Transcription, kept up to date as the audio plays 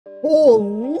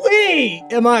Holy,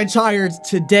 am I tired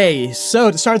today.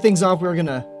 So to start things off, we're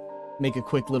gonna make a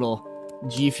quick little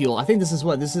GFuel. I think this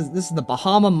is the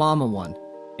Bahama Mama one.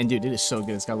 And dude, it is so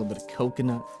good. It's got a little bit of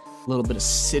coconut, a little bit of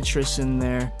citrus in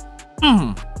there.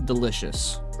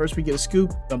 Delicious. First we get a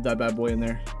scoop, dump that bad boy in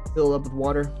there, fill it up with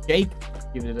water, shake,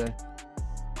 give it a,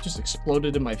 just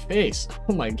exploded in my face.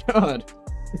 Oh my God.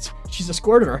 She's a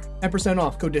squirter. 10%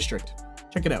 off, code district.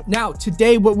 Check it out. Now,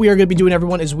 today, what we are going to be doing,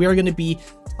 everyone, is we are going to be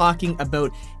talking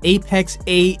about Apex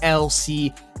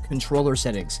ALC controller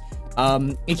settings.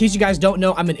 In case you guys don't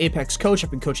know, I'm an Apex coach.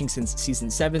 I've been coaching since season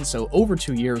 7, so over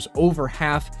 2 years, over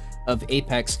half of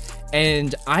Apex,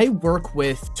 and I work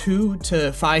with 2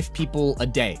 to 5 people a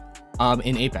day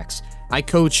in Apex. I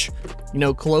coach,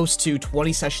 close to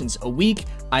 20 sessions a week.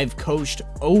 I've coached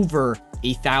over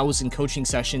 1,000 coaching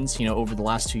sessions, over the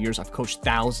last 2 years. I've coached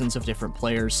thousands of different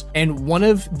players. And one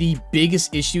of the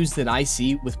biggest issues that I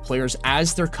see with players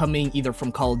as they're coming either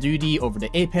from Call of Duty over to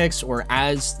Apex, or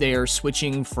as they're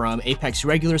switching from Apex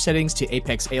regular settings to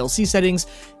Apex ALC settings,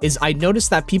 is I notice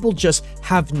that people just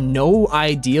have no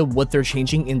idea what they're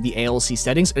changing in the ALC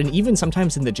settings, and even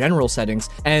sometimes in the general settings.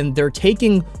 And they're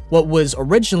taking what was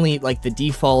originally like the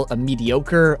default, a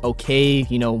mediocre, okay,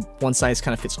 one size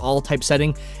kind of fits all type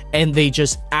setting, and they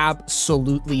just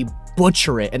absolutely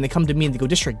butcher it. And they come to me and they go,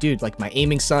 District, dude, like my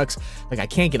aiming sucks. Like I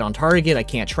can't get on target. I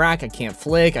can't track. I can't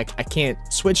flick. I can't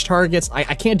switch targets. I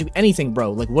can't do anything,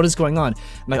 bro. Like what is going on?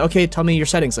 I'm like, okay, tell me your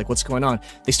settings. Like what's going on?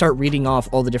 They start reading off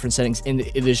all the different settings, and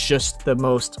it is just the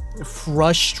most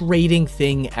frustrating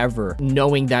thing ever,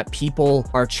 knowing that people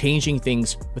are changing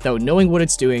things without knowing what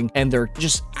it's doing, and they're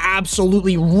just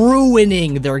absolutely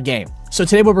ruining their game. So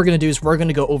today what we're going to do is we're going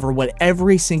to go over what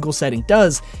every single setting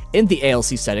does in the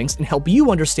ALC settings and help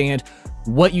you understand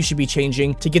what you should be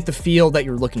changing to get the feel that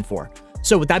you're looking for.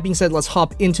 So with that being said, let's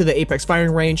hop into the Apex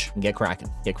firing range and get cracking.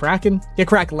 Get cracking? Get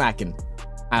crack-lacking.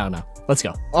 I don't know. Let's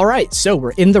go. All right, so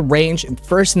we're in the range, and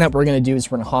first thing that we're going to do is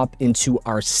we're going to hop into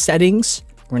our settings.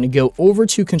 We're going to go over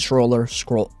to controller,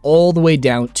 scroll all the way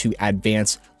down to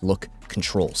advanced look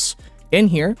controls. In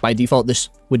here, by default, this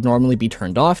would normally be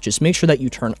turned off. Just make sure that you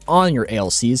turn on your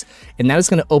ALCs, and that is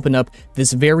going to open up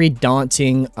this very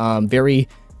daunting, very,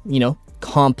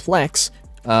 complex,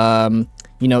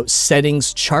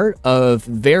 settings chart of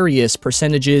various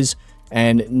percentages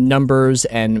and numbers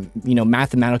and,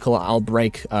 mathematical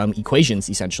algebraic equations,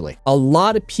 essentially. A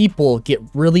lot of people get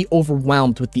really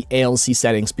overwhelmed with the ALC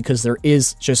settings because there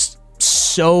is just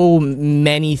so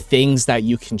many things that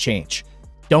you can change.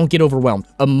 Don't get overwhelmed.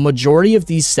 A majority of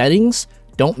these settings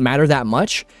don't matter that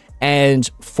much,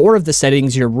 and 4 of the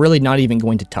settings you're really not even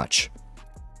going to touch,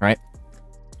 right?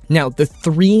 Now, the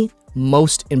 3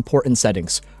 most important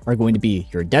settings are going to be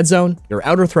your dead zone, your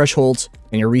outer thresholds,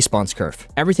 and your response curve.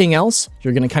 Everything else,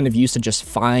 you're going to kind of use to just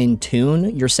fine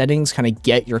tune your settings, kind of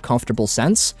get your comfortable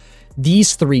sense.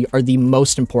 These 3 are the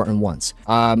most important ones.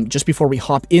 Just before we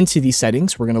hop into these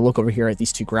settings, we're going to look over here at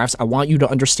these 2 graphs. I want you to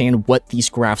understand what these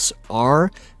graphs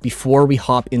are before we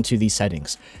hop into these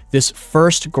settings. This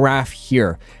first graph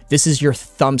here, this is your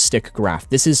thumbstick graph.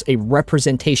 This is a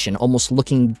representation, almost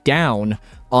looking down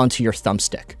onto your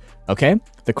thumbstick. Okay?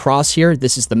 The cross here,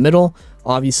 this is the middle,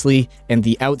 obviously, and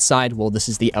the outside, well, this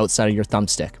is the outside of your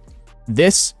thumbstick.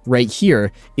 This right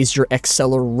here is your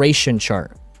acceleration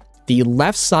chart. The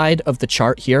left side of the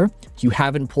chart here, you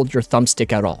haven't pulled your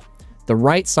thumbstick at all. The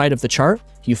right side of the chart,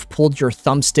 you've pulled your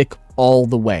thumbstick all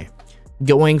the way.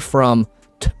 Going from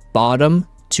bottom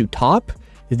to top,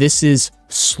 this is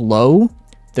slow.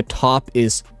 The top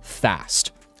is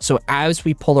fast. So as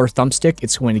we pull our thumbstick,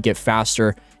 it's going to get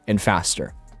faster and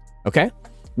faster. Okay?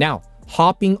 Now,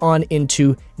 hopping on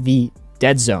into the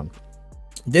dead zone.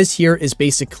 This here is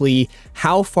basically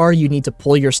how far you need to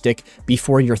pull your stick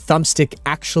before your thumbstick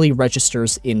actually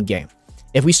registers in game.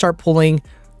 If we start pulling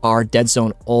our dead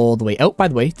zone all the way out, by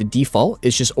the way, the default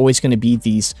is just always going to be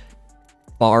these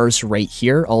bars right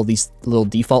here, all these little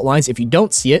default lines. If you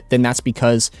don't see it, then that's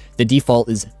because the default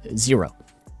is 0,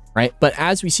 right? But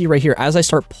as we see right here, as I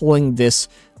start pulling this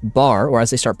bar, or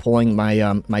as I start pulling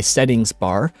my my settings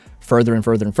bar further and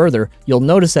further and further, you'll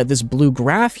notice that this blue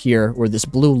graph here, or this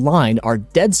blue line, our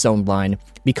dead zone line,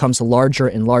 becomes larger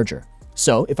and larger.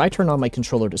 So if I turn on my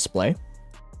controller display,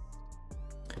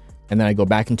 and then I go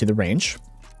back into the range,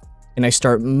 and I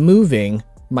start moving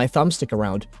my thumbstick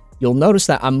around, you'll notice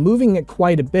that I'm moving it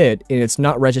quite a bit, and it's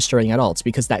not registering at all. It's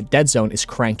because that dead zone is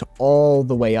cranked all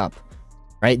the way up,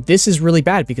 right? This is really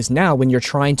bad, because now when you're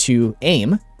trying to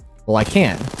aim, well, I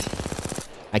can't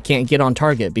get on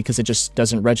target because it just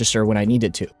doesn't register when I need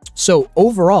it to. So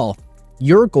overall,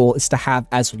 your goal is to have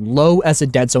as low as a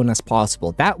dead zone as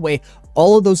possible. That way,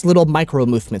 all of those little micro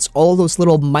movements, all of those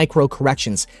little micro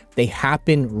corrections, they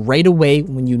happen right away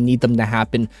when you need them to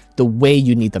happen, the way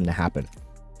you need them to happen,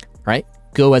 right?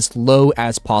 Go as low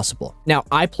as possible. Now,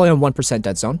 I play on 1%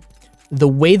 dead zone. The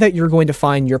way that you're going to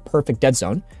find your perfect dead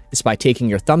zone is by taking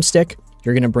your thumbstick,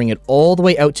 you're going to bring it all the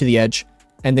way out to the edge,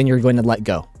 and then you're going to let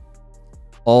go.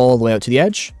 All the way out to the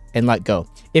edge and let go.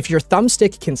 If your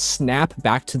thumbstick can snap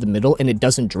back to the middle and it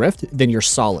doesn't drift, then you're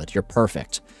solid, you're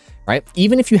perfect, right?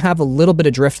 Even if you have a little bit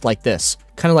of drift like this,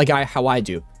 kind of like how I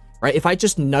do, right? If I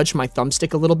just nudge my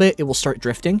thumbstick a little bit, it will start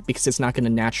drifting because it's not going to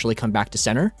naturally come back to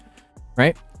center,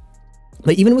 right?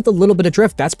 But even with a little bit of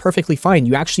drift, that's perfectly fine.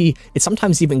 It's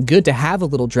sometimes even good to have a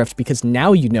little drift because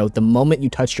now you know the moment you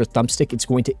touch your thumbstick, it's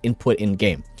going to input in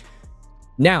game.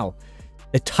 Now,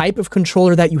 the type of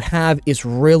controller that you have is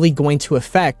really going to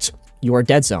affect your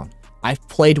dead zone. I've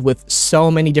played with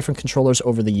so many different controllers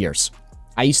over the years.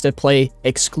 I used to play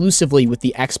exclusively with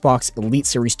the Xbox Elite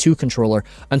Series 2 controller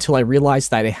until I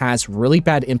realized that it has really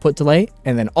bad input delay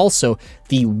and then also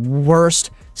the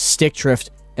worst stick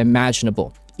drift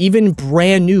imaginable. Even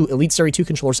brand new Elite Series 2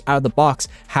 controllers out of the box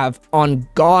have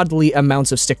ungodly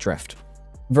amounts of stick drift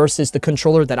versus the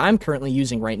controller that I'm currently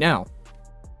using right now.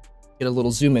 Get a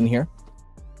little zoom in here.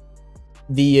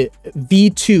 The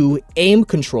V2 aim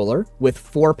controller with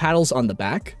 4 paddles on the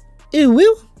back. Ew,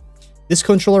 woo. This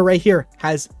controller right here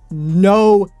has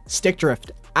no stick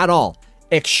drift at all.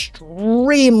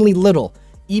 Extremely little,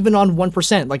 even on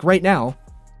 1%. Like right now,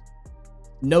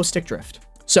 no stick drift.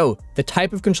 So the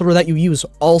type of controller that you use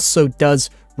also does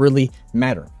really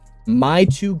matter. My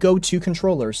 2 go-to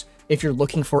controllers, if you're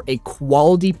looking for a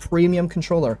quality premium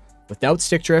controller without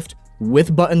stick drift,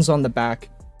 with buttons on the back,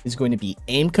 is going to be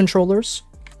aim controllers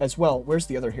as well. Where's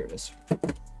the other? Here it is.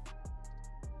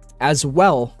 As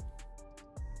well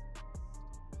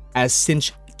as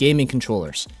Cinch gaming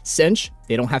controllers. Cinch,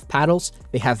 they don't have paddles,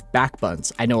 they have back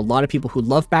buttons. I know a lot of people who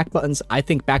love back buttons. I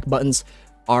think back buttons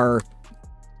are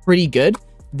pretty good.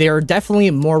 They're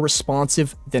definitely more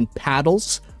responsive than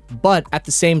paddles, but at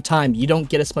the same time, you don't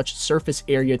get as much surface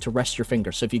area to rest your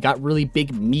fingers. So if you got really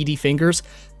big, meaty fingers,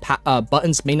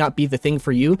 buttons may not be the thing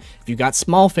for you. If you got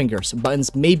small fingers,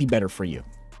 buttons may be better for you.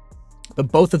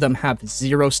 But both of them have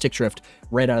 0 stick drift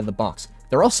right out of the box.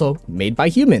 They're also made by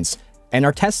humans and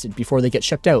are tested before they get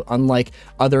shipped out, unlike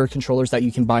other controllers that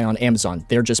you can buy on Amazon.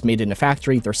 They're just made in a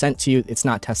factory, they're sent to you, it's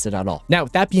not tested at all. Now,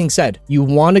 with that being said, you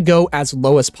want to go as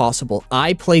low as possible.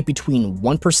 I play between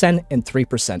 1% and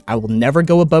 3%. I will never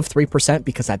go above 3%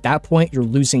 because at that point, you're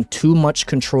losing too much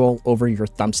control over your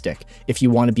thumbstick if you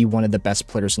want to be one of the best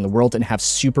players in the world and have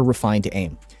super refined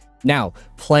aim. Now,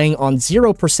 playing on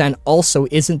 0% also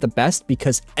isn't the best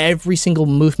because every single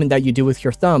movement that you do with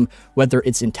your thumb, whether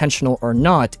it's intentional or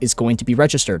not, is going to be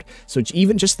registered. So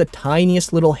even just the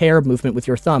tiniest little hair movement with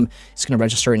your thumb is going to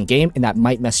register in game, and that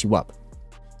might mess you up.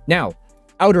 Now,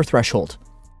 outer threshold.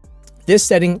 This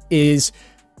setting is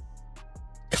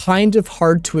kind of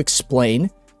hard to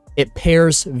explain. It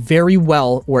pairs very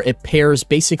well, or it pairs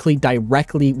basically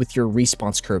directly with your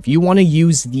response curve. You want to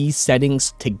use these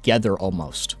settings together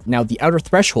almost. Now, the outer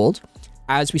threshold,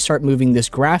 as we start moving this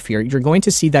graph here, you're going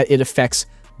to see that it affects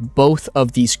both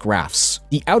of these graphs.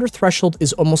 The outer threshold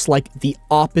is almost like the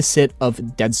opposite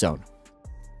of dead zone.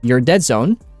 Your dead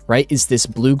zone, right, is this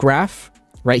blue graph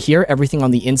right here. Everything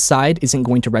on the inside isn't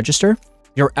going to register.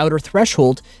 Your outer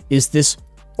threshold is this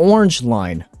orange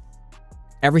line.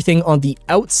 Everything on the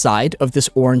outside of this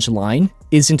orange line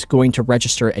isn't going to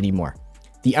register anymore.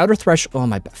 The outer threshold, oh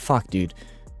my, fuck, dude.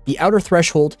 The outer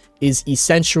threshold is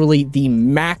essentially the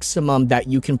maximum that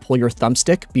you can pull your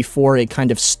thumbstick before it kind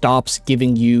of stops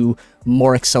giving you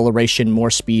more acceleration,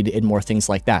 more speed, and more things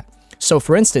like that. So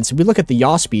for instance, if we look at the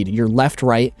yaw speed, your left,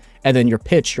 right, and then your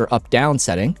pitch, your up, down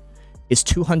setting is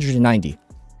 290.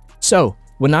 So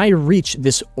when I reach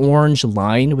this orange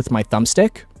line with my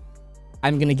thumbstick,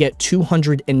 I'm going to get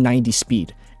 290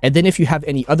 speed. And then if you have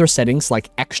any other settings like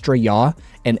extra yaw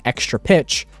and extra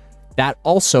pitch, that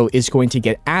also is going to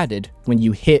get added when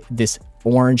you hit this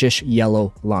orangish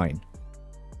yellow line.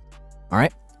 All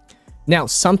right. Now,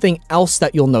 something else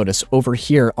that you'll notice over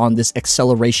here on this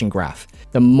acceleration graph,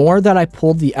 the more that I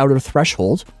pull the outer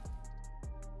threshold,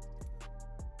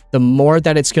 the more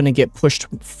that it's going to get pushed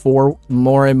for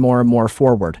more and more and more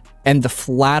forward. And the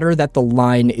flatter that the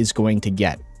line is going to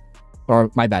get. Or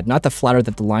my bad, not the flatter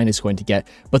that the line is going to get,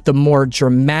 but the more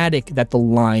dramatic that the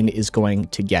line is going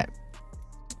to get.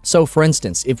 So for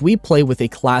instance, if we play with a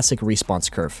classic response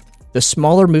curve, the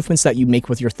smaller movements that you make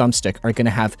with your thumbstick are going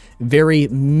to have very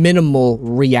minimal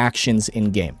reactions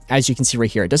in game. As you can see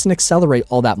right here, it doesn't accelerate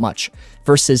all that much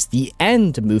versus the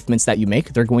end movements that you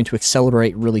make. They're going to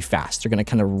accelerate really fast. They're going to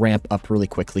kind of ramp up really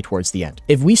quickly towards the end.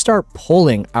 If we start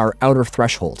pulling our outer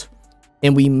threshold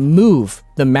and we move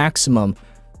the maximum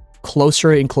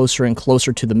closer and closer and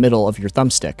closer to the middle of your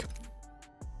thumbstick,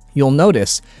 you'll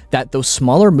notice that those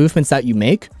smaller movements that you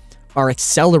make are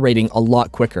accelerating a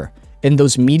lot quicker. And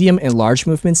those medium and large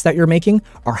movements that you're making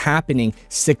are happening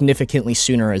significantly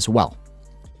sooner as well.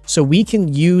 So we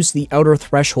can use the outer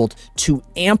threshold to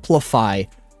amplify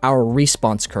our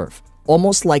response curve,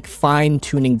 almost like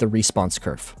fine-tuning the response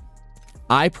curve.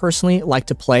 I personally like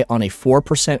to play on a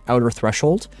 4% outer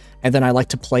threshold, and then I like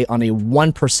to play on a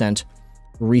 1%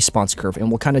 response curve. And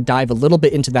we'll kind of dive a little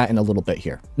bit into that in a little bit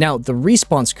here. Now, the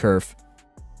response curve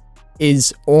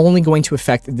is only going to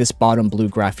affect this bottom blue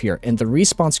graph here. And the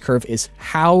response curve is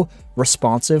how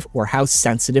responsive or how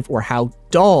sensitive or how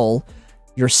dull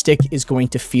your stick is going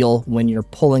to feel when you're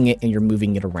pulling it and you're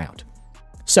moving it around.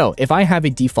 So if I have a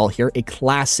default here, a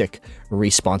classic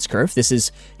response curve, this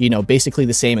is, basically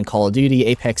the same in Call of Duty,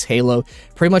 Apex, Halo.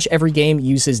 Pretty much every game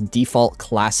uses default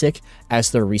classic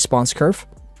as their response curve.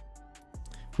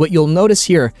 What you'll notice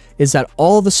here is that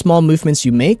all the small movements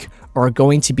you make are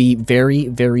going to be very,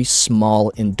 very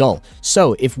small and dull.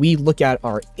 So if we look at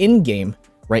our in-game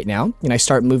right now, and I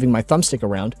start moving my thumbstick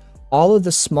around, all of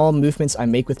the small movements I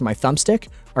make with my thumbstick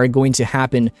are going to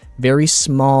happen very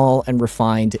small and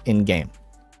refined in-game.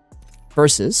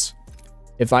 Versus,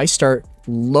 if I start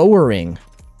lowering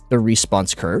the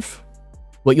response curve,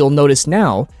 what you'll notice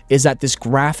now is that this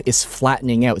graph is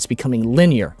flattening out. It's becoming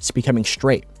linear. It's becoming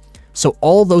straight. So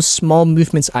all those small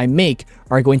movements I make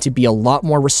are going to be a lot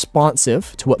more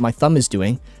responsive to what my thumb is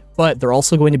doing, but they're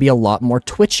also going to be a lot more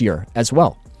twitchier as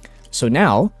well. So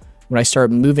now, when I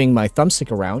start moving my thumbstick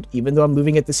around, even though I'm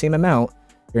moving it the same amount,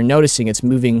 you're noticing it's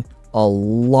moving a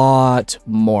lot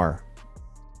more.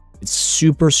 It's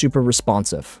super, super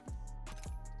responsive.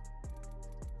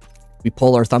 We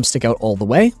pull our thumbstick out all the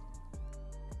way.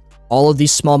 All of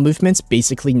these small movements,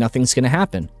 basically nothing's going to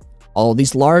happen. All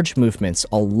these large movements,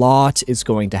 a lot is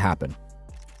going to happen.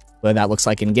 What that looks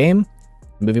like in game,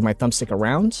 moving my thumbstick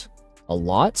around, a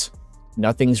lot,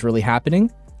 nothing's really happening.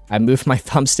 I move my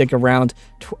thumbstick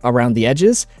around the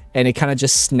edges, and it kind of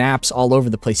just snaps all over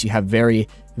the place. You have very,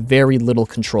 very little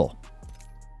control.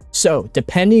 So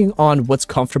depending on what's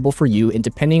comfortable for you and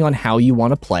depending on how you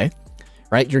want to play,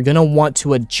 right, you're going to want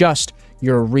to adjust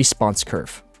your response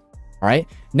curve. All right.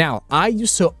 Now, I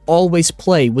used to always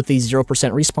play with a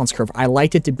 0% response curve. I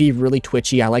liked it to be really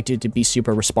twitchy. I liked it to be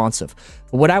super responsive.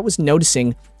 But what I was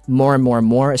noticing more and more and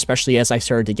more, especially as I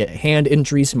started to get hand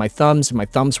injuries in my thumbs, and my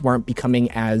thumbs weren't becoming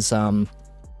as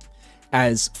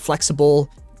flexible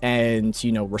and,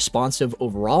 responsive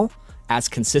overall, as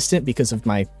consistent because of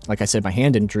my, like I said, my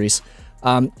hand injuries,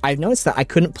 I've noticed that I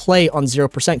couldn't play on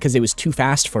 0% because it was too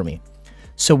fast for me.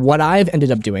 So what I've ended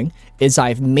up doing is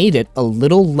I've made it a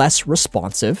little less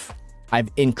responsive. I've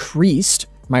increased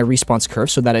my response curve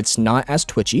so that it's not as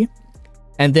twitchy.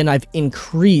 And then I've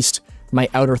increased my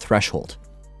outer threshold.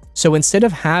 So instead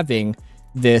of having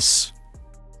this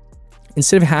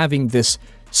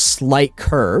slight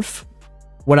curve,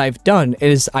 what I've done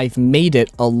is I've made it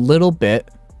a little bit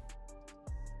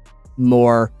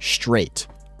more straight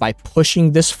by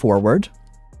pushing this forward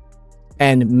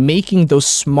and making those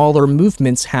smaller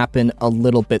movements happen a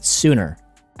little bit sooner.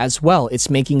 As well,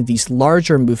 it's making these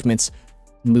larger movements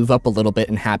move up a little bit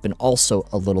and happen also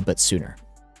a little bit sooner.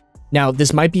 Now,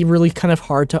 this might be really kind of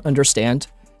hard to understand,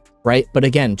 right? But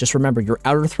again, just remember, your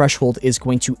outer threshold is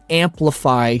going to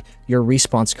amplify your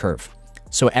response curve.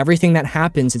 So everything that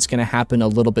happens, it's going to happen a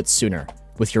little bit sooner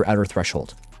with your outer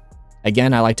threshold.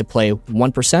 Again, I like to play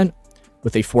 1%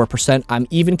 with a 4%. I'm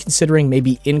even considering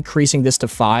maybe increasing this to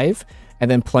 5 and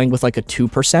then playing with like a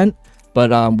 2%, but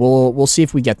we'll see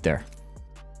if we get there.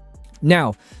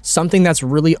 Now, something that's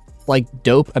really like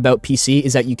dope about PC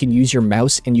is that you can use your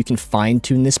mouse and you can fine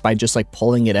tune this by just like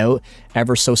pulling it out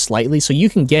ever so slightly. So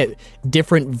you can get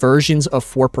different versions of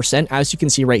 4%. As you can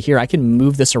see right here, I can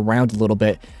move this around a little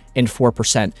bit in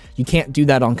 4%. You can't do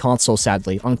that on console,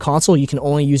 sadly. On console, you can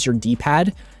only use your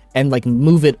D-pad and like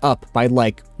move it up by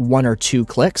like 1 or 2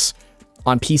 clicks.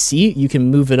 On PC, you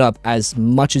can move it up as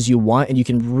much as you want, and you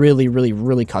can really, really,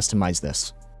 really customize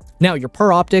this. Now, your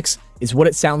per optics is what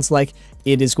it sounds like.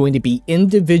 It is going to be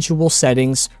individual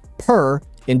settings per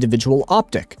individual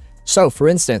optic. So, for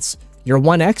instance, your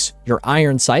 1X, your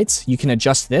iron sights, you can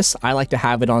adjust this. I like to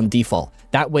have it on default.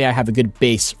 That way I have a good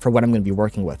base for what I'm going to be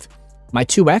working with. My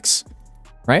 2X,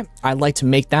 right? I like to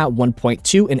make that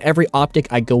 1.2, and every optic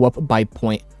I go up by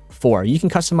 0.4. You can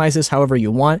customize this however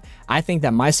you want. I think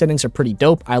that my settings are pretty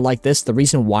dope. I like this. The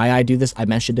reason why I do this, I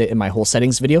mentioned it in my whole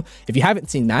settings video. If you haven't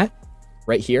seen that,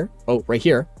 right here,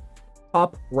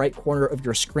 top right corner of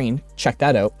your screen, check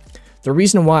that out. The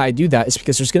reason why I do that is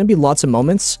because there's going to be lots of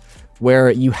moments where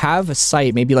you have a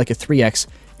sight, maybe like a 3x,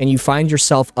 and you find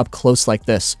yourself up close like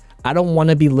this. I don't want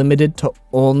to be limited to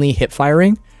only hip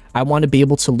firing. I want to be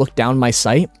able to look down my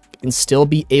sight and still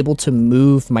be able to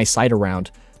move my sight around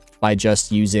by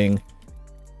just using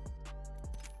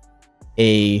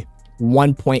a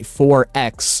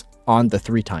 1.4x on the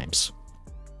 3 times.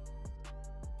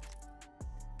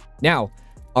 Now,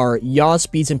 our yaw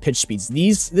speeds and pitch speeds.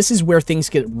 This is where things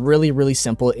get really, really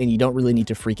simple, and you don't really need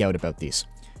to freak out about these.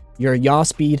 Your yaw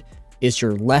speed is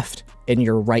your left and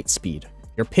your right speed.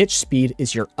 Your pitch speed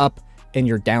is your up and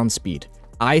your down speed.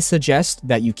 I suggest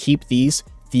that you keep these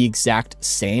the exact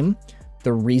same.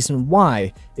 The reason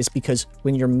why is because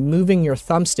when you're moving your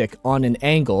thumbstick on an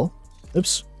angle, when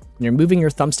you're moving your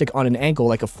thumbstick on an angle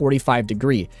like a 45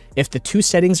 degree, if the 2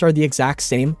 settings are the exact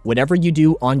same, whatever you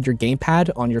do on your gamepad,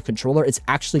 on your controller, it's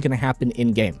actually going to happen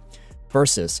in game.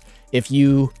 Versus if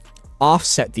you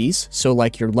offset these, so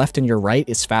like your left and your right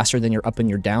is faster than your up and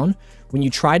your down, when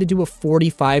you try to do a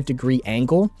 45 degree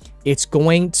angle, it's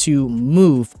going to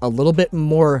move a little bit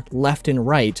more left and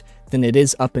right than it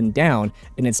is up and down,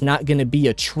 and it's not going to be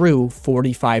a true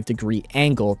 45 degree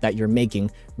angle that you're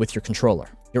making with your controller.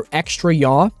 Your extra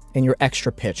yaw and your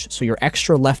extra pitch. So your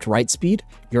extra left-right speed,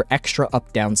 your extra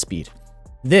up-down speed.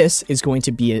 This is going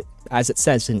to be, as it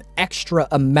says, an extra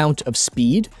amount of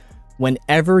speed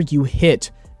whenever you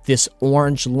hit this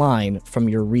orange line from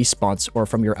your response or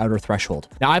from your outer threshold.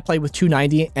 Now I play with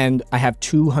 290 and I have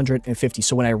 250.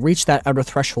 So when I reach that outer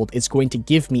threshold, it's going to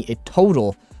give me a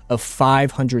total of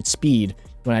 500 speed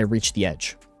when I reach the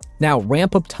edge. Now,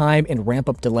 ramp up time and ramp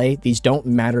up delay, these don't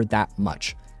matter that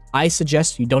much. I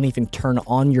suggest you don't even turn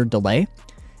on your delay.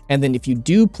 And then if you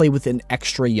do play with an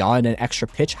extra yaw and an extra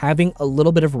pitch, having a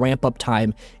little bit of ramp up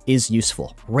time is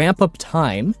useful. Ramp up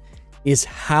time is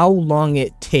how long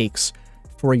it takes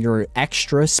for your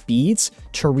extra speeds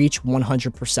to reach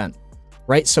 100%,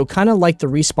 right? So kind of like the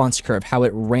response curve, how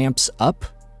it ramps up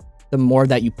the more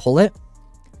that you pull it.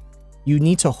 You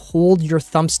need to hold your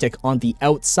thumbstick on the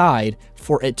outside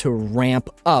for it to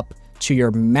ramp up to your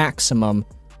maximum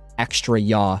extra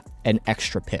yaw and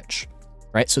extra pitch,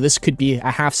 right? So this could be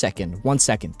a half second, 1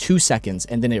 second, 2 seconds,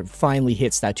 and then it finally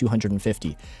hits that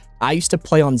 250. I used to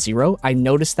play on 0. I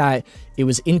noticed that it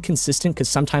was inconsistent because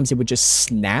sometimes it would just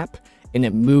snap and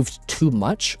it moved too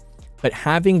much. But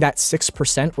having that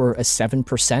 6% or a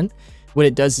 7%, what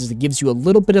it does is it gives you a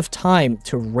little bit of time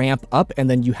to ramp up, and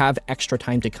then you have extra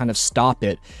time to kind of stop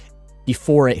it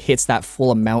before it hits that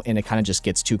full amount and it kind of just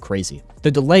gets too crazy.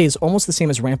 The delay is almost the same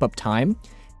as ramp up time,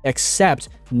 except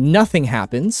nothing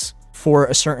happens for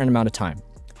a certain amount of time.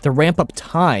 The ramp up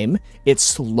time, it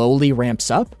slowly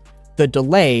ramps up. The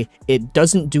delay, it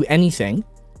doesn't do anything,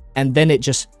 and then it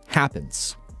just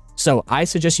happens. So I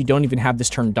suggest you don't even have this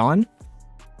turned on,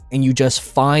 and you just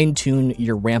fine tune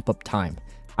your ramp up time.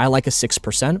 I like a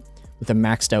 6% with a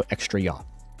maxed out extra yaw.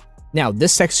 Now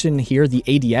this section here, the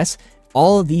ADS,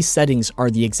 all of these settings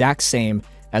are the exact same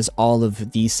as all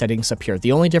of these settings up here.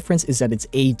 The only difference is that it's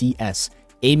ADS,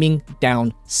 aiming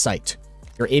down sight.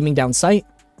 You're aiming down sight,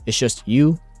 it's just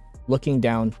you looking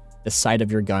down the sight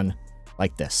of your gun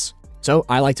like this. So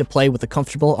I like to play with a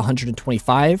comfortable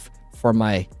 125 for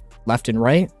my left and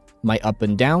right, my up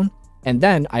and down. And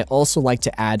then I also like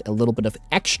to add a little bit of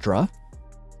extra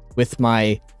with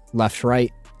my left,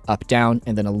 right, up, down,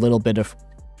 and then a little bit of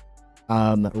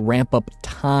ramp up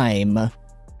time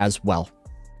as well.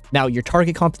 Now, your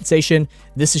target compensation,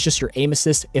 this is just your aim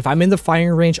assist. If I'm in the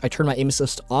firing range, I turn my aim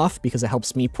assist off because it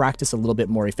helps me practice a little bit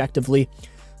more effectively.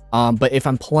 But if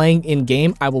I'm playing in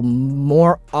game, I will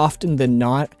more often than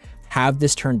not have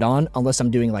this turned on unless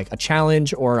I'm doing like a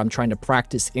challenge or I'm trying to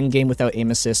practice in game without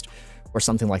aim assist or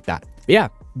something like that. But yeah,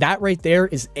 that right there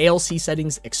is ALC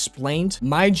settings explained.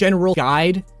 My general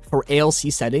guide for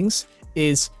ALC settings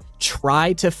is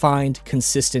try to find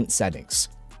consistent settings,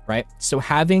 right? So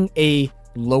having a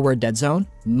lower dead zone,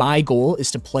 my goal is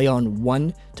to play on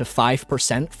 1 to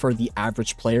 5% for the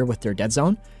average player with their dead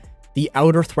zone. The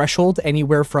outer threshold,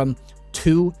 anywhere from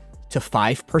 2 to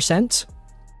 5%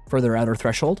 for their outer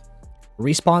threshold.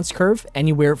 Response curve,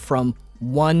 anywhere from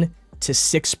 1 to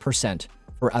 6%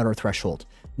 for outer threshold.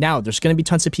 Now, there's going to be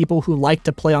tons of people who like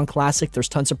to play on Classic. There's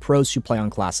tons of pros who play on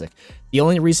Classic. The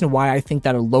only reason why I think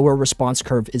that a lower response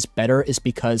curve is better is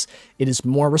because it is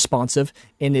more responsive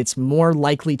and it's more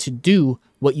likely to do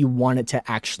what you want it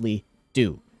to actually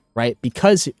do, right?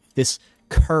 Because this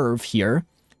curve here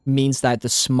means that the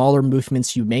smaller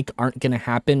movements you make aren't going to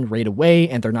happen right away,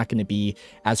 and they're not going to be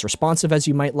as responsive as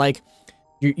you might like.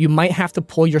 You might have to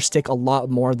pull your stick a lot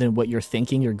more than what you're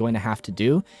thinking you're going to have to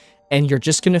do, and you're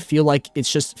just going to feel like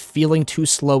it's just feeling too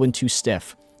slow and too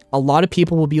stiff. A lot of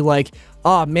people will be like,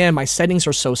 oh man, my settings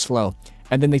are so slow,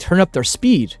 and then they turn up their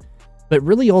speed. But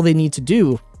really all they need to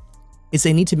do is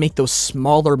they need to make those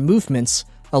smaller movements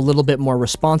a little bit more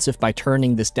responsive by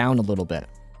turning this down a little bit,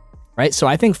 right? So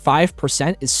I think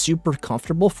 5% is super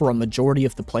comfortable for a majority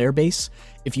of the player base.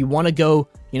 If you want to go,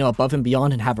 above and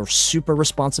beyond and have a super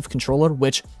responsive controller,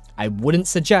 which I wouldn't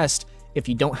suggest if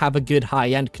you don't have a good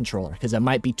high-end controller, because it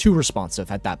might be too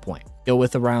responsive at that point. Go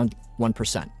with around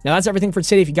 1%. Now that's everything for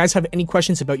today. If you guys have any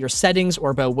questions about your settings or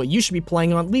about what you should be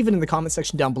playing on, leave it in the comment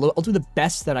section down below. I'll do the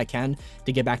best that I can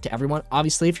to get back to everyone.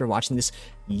 Obviously, if you're watching this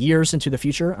years into the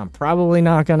future, I'm probably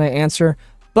not going to answer,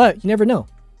 but you never know.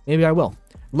 Maybe I will.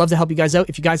 I'd love to help you guys out.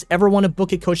 If you guys ever want to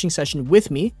book a coaching session with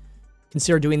me,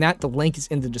 consider doing that. The link is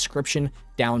in the description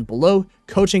down below.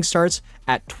 Coaching starts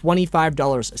at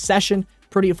 $25 a session.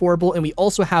 Pretty affordable. And we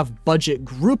also have budget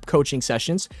group coaching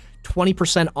sessions,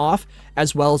 20% off,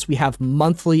 as well as we have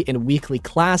monthly and weekly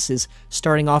classes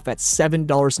starting off at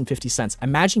 $7.50.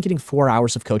 Imagine getting 4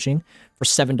 hours of coaching for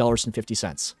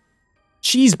 $7.50.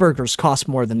 Cheeseburgers cost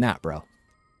more than that, bro.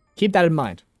 Keep that in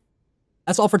mind.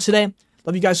 That's all for today.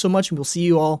 Love you guys so much, and we'll see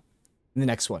you all in the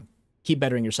next one. Keep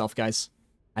bettering yourself, guys.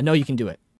 I know you can do it.